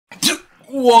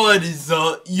What is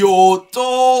up, yo,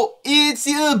 doll? It's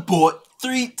your boy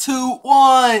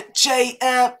 321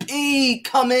 JMP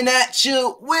coming at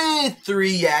you with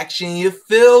reaction. You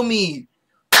feel me?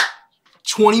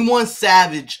 21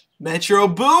 Savage, Metro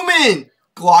Boomin,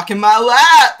 Glock in my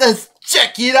lap. Let's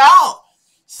check it out.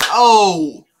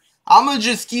 So I'm gonna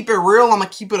just keep it real. I'm gonna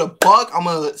keep it a buck. I'm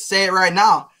gonna say it right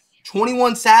now.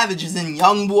 21 Savage is in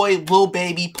young boy, Lil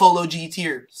Baby, Polo G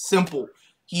tier. Simple.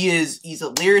 He's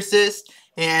a lyricist,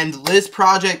 and this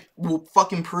project will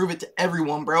fucking prove it to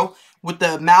everyone, bro. With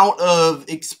the amount of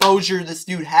exposure this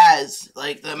dude has,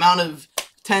 like the amount of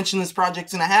attention this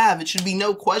project's gonna have, it should be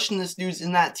no question this dude's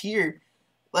in that tier.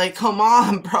 Like, come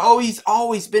on, bro. He's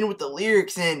always been with the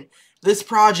lyrics, and this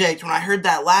project, when I heard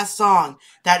that last song,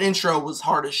 that intro was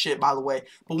hard as shit, by the way.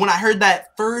 But when I heard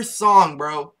that first song,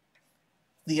 bro,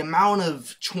 the amount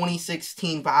of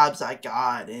 2016 vibes I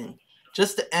got, and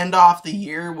just to end off the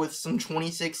year with some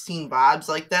 2016 vibes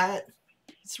like that,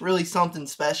 it's really something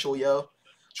special, yo.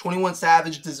 21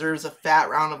 Savage deserves a fat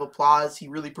round of applause. He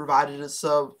really provided us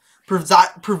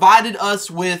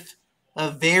with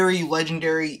a very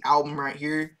legendary album right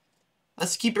here.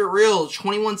 Let's keep it real.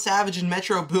 21 Savage and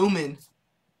Metro Boomin.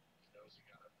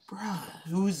 Bruh,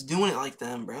 who's doing it like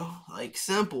them, bro? Like,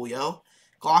 simple, yo.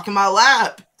 Glock in my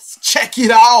lap. Let's check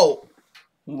it out.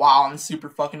 Wow, I'm super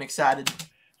fucking excited.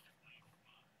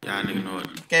 Y'all nigga know it.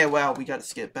 Okay, wow, we gotta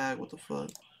skip back. What the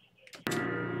fuck?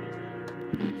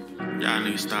 Y'all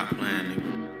nigga stop playing,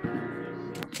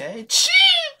 nigga. Okay.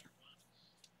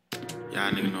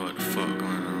 Y'all nigga know what the fuck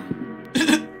going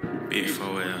on. Big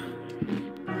 4L.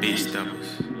 Big steppers.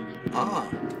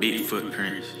 Big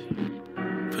footprints.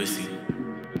 Pussy.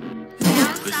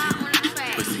 Pussy.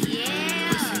 Pussy.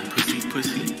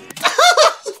 Pussy.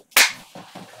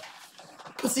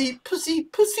 Pussy.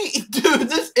 Pussy. Dude,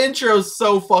 this intro's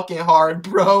so fucking hard,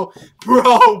 bro.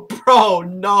 Bro,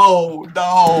 no.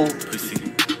 Pussy.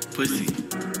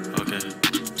 Okay.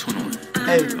 21.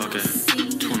 Hey. Okay.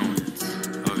 21.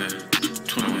 Okay.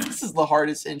 21. This is the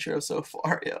hardest intro so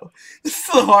far, yo. This is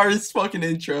the hardest fucking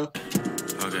intro.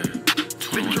 Okay.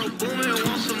 21.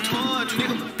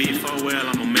 Big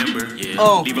 4L, I'm a member. Yeah.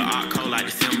 Oh. Leave a art cold like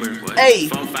December. What? Hey.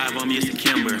 4-5 on me, it's a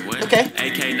Kimber. What? Okay.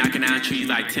 AK knocking down trees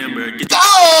like timber.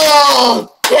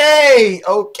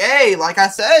 Okay. Like I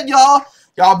said, y'all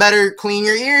better clean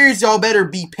your ears. Y'all better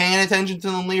be paying attention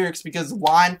to the lyrics, because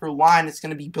line for line, it's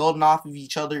gonna be building off of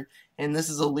each other. And this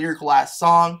is a lyrical ass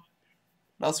song.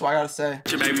 That's what I gotta say.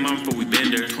 Your baby mama before we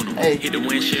bender. Hey. Hit the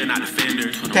windshield, not the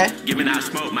fender. Okay. Giving out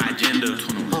smoke, my agenda.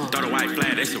 Throw the white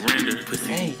flag, they surrender.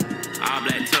 Pussy. Hey. All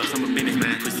black tux, I'm a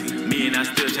businessman. Pussy. Me and I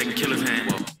still shaking killer's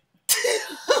hand. Whoa.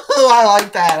 I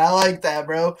like that,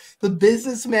 bro. The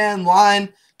businessman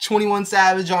line, 21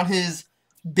 Savage on his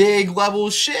big level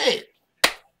shit.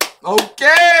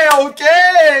 Okay.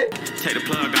 Take the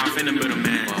plug off in the middle,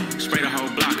 man. Whoa. Spray the whole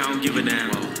block, I don't give a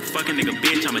damn. Whoa. Fucking nigga,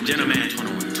 bitch, I'm a gentleman.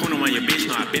 21, your bitch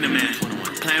know I been a man.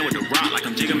 Playing with the rock like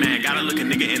I'm Jigga Man. Gotta look a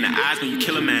nigga in the eyes when you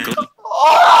kill a man.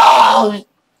 Oh,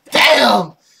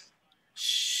 damn.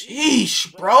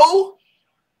 Sheesh, bro.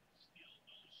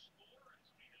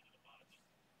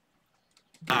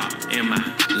 In my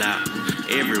lap,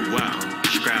 everywhere I'm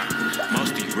scrap.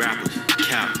 Most of these rappers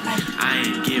cap. I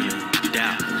ain't giving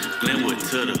doubt. Glenwood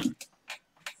to the.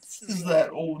 This is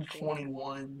that old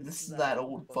 21. This is that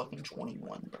old fucking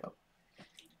 21, bro.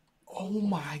 Oh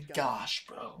my gosh,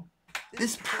 bro.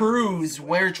 This proves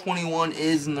where 21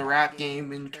 is in the rap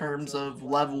game in terms of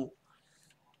level.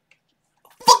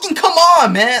 Fucking come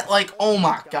on, man. Like, oh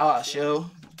my gosh, yo.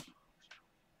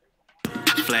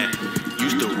 Flat,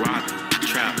 used to rock,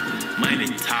 trap, money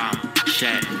tall,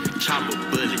 shack, chopper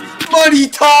bullet. Money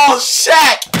tall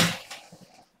Shaq.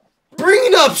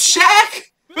 Bringing up Shaq.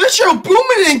 Metro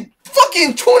Boomin and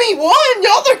fucking 21.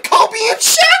 Y'all, they're Kobe and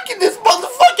Shaq in this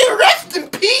motherfucking. Rest in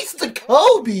peace to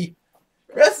Kobe.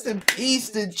 Rest in peace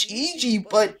to Gigi.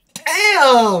 But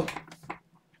damn.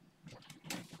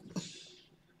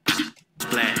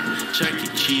 Black, Chuck E.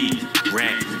 Cheese,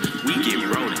 rat, we get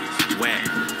rodents, whack,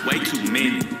 way too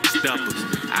many steppers,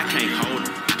 I can't hold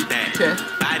them back,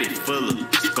 body full of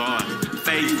scars,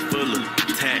 face full of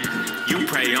tat, you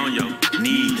pray on your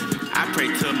knees, I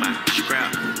pray to my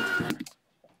scrap.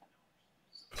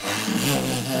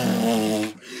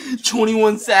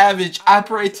 21 Savage, I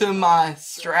pray to my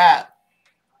strap.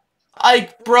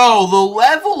 Like, bro, the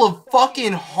level of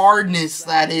fucking hardness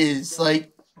that is,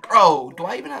 like, bro, do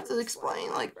I even have to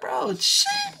explain? Like, bro,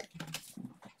 shit.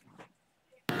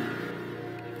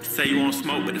 Say you won't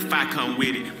smoke, but the fire come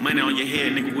with it. Money on your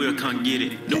head, nigga, will come get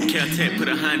it. No Caltech, put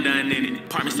a Honda in it.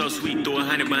 Apartment so sweet, throw a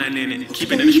honey bun in it.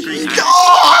 Keep it in the street.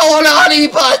 Oh, honey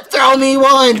bun, throw me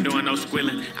one. Ain't doing no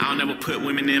squilling. I don't ever put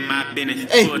women in my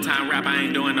business. Hey. Full-time rap, I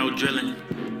ain't doing no drilling.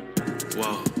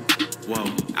 Whoa.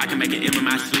 Whoa, I can make an M in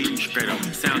my sleep, straight up.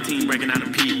 Sound team breaking out a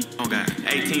P. Oh God,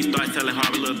 18 start selling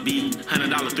hard a little B.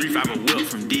 $100, 3-5 a whip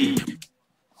from D.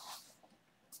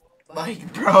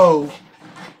 Like, bro,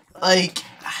 like,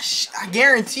 I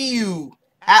guarantee you,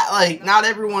 like, not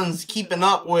everyone's keeping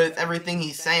up with everything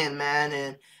he's saying, man,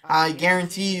 and I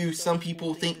guarantee you some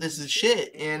people think this is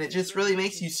shit, and it just really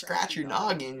makes you scratch your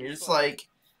noggin. You're just like,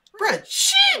 bruh,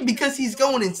 shit, because he's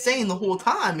going insane the whole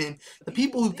time, and the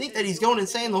people who think that he's going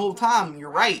insane the whole time,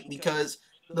 you're right, because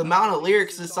the amount of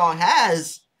lyrics this song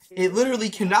has, it literally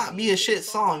cannot be a shit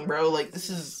song, bro. Like, this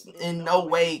is in no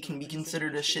way can be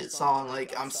considered a shit song.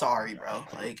 Like, I'm sorry, bro.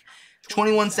 Like,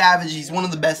 21 Savage, he's one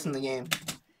of the best in the game.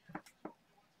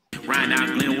 Right now,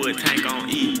 Glenwood tank on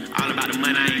E. All about the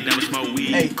money, I ain't never smoke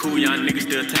weed. Hey. Cool young niggas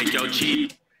still take your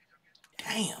cheap.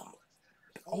 Damn.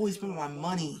 Always been my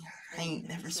money. I ain't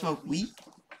never smoked weed.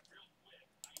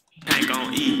 Tank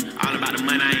on E. All about the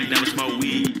money, I ain't never smoke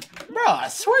weed. Bro, I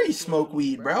swear you smoke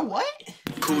weed, bro. What?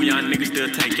 Cool young niggas still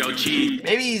take your cheap.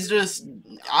 Maybe he's just...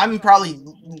 I'm probably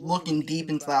looking deep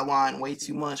into that line way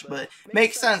too much, but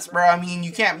makes sense, bro. I mean,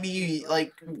 you can't be,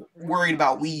 like, worried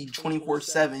about weed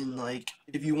 24/7, like,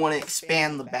 if you want to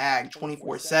expand the bag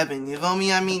 24/7, you feel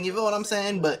me? I mean, you feel what I'm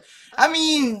saying? But, I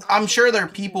mean, I'm sure there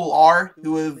people are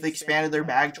who have expanded their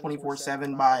bag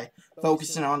 24/7 by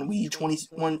focusing on weed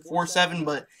 24/7,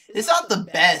 but it's not the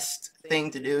best thing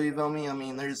to do, you feel me? I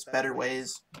mean, there's better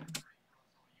ways.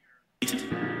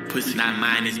 Pussy not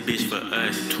mine, this bitch for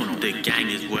us. The gang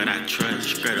is what I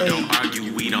trust. Straight up, don't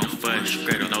argue, we don't fuss.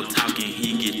 Straight up, no talking,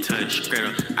 he get touched. Straight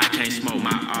up, I can't smoke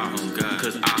my ops,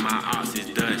 cause all my ops is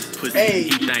dust. Pussy,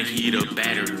 he think he the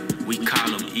battery. We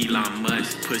call him Elon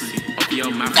Musk. Pussy, open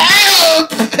your mouth. Damn!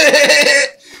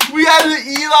 We had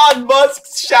an Elon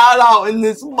Musk shout out in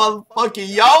this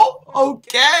motherfucking yo.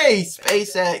 Okay,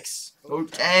 SpaceX.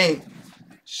 Okay.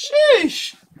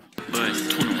 Sheesh. Buzz,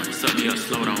 21, suck me up,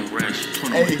 slow, don't rush.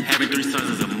 21, having 3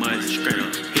 sons is a must. Straight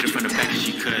up, hit her from the back and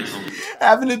she cuts.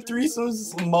 Having a threesome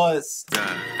is a must.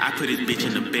 I put this bitch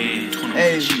in the bed.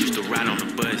 21, she used to ride on the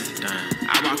bus.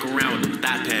 I walk around with a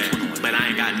thigh pad, but I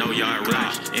ain't got no yard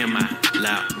rush in my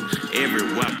lap. Every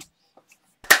weapon.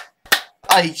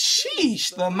 Like, sheesh,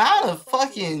 the amount of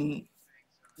fucking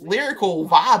lyrical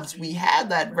vibes we had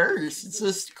that verse. It's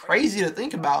just crazy to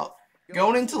think about.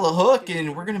 Going into the hook,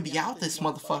 and we're gonna be out this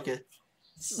motherfucker.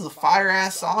 This is a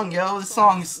fire-ass song, yo. This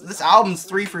album's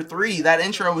 3 for 3. That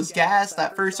intro was gas,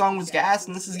 that first song was gas,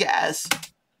 and this is gas.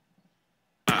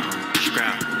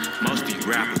 Scrap, most these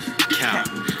rappers, cow.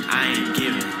 I ain't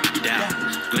giving doubt.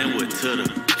 Glenwood to the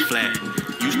flat.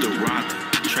 Used to rock,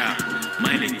 trap,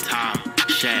 money, top,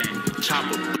 shack,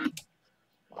 chopper.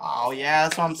 Oh, yeah,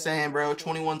 that's what I'm saying, bro.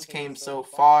 21's came so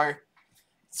far.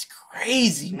 It's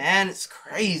crazy, man. It's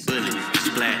crazy.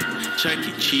 Splat, Chuck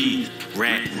E. Cheese,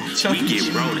 rat. We get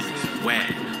rolling,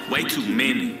 whack. Way too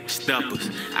many stuffers.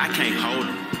 I can't hold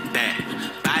them back.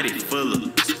 Body full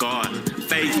of scars.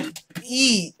 Face.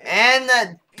 Beat, man.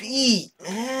 That beat,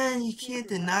 man. You can't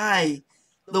deny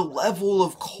the level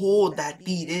of cold that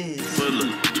beat is. Full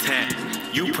of tap.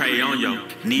 You pray on your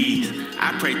knees.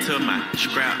 I pray to my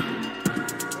scrap.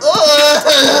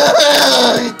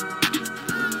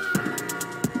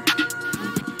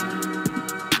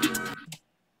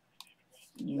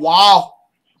 Wow.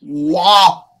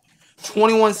 Wow.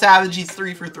 21 Savage, he's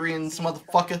 3 for 3 in this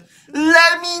motherfucker.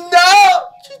 Let me know.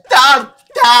 I'm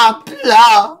out.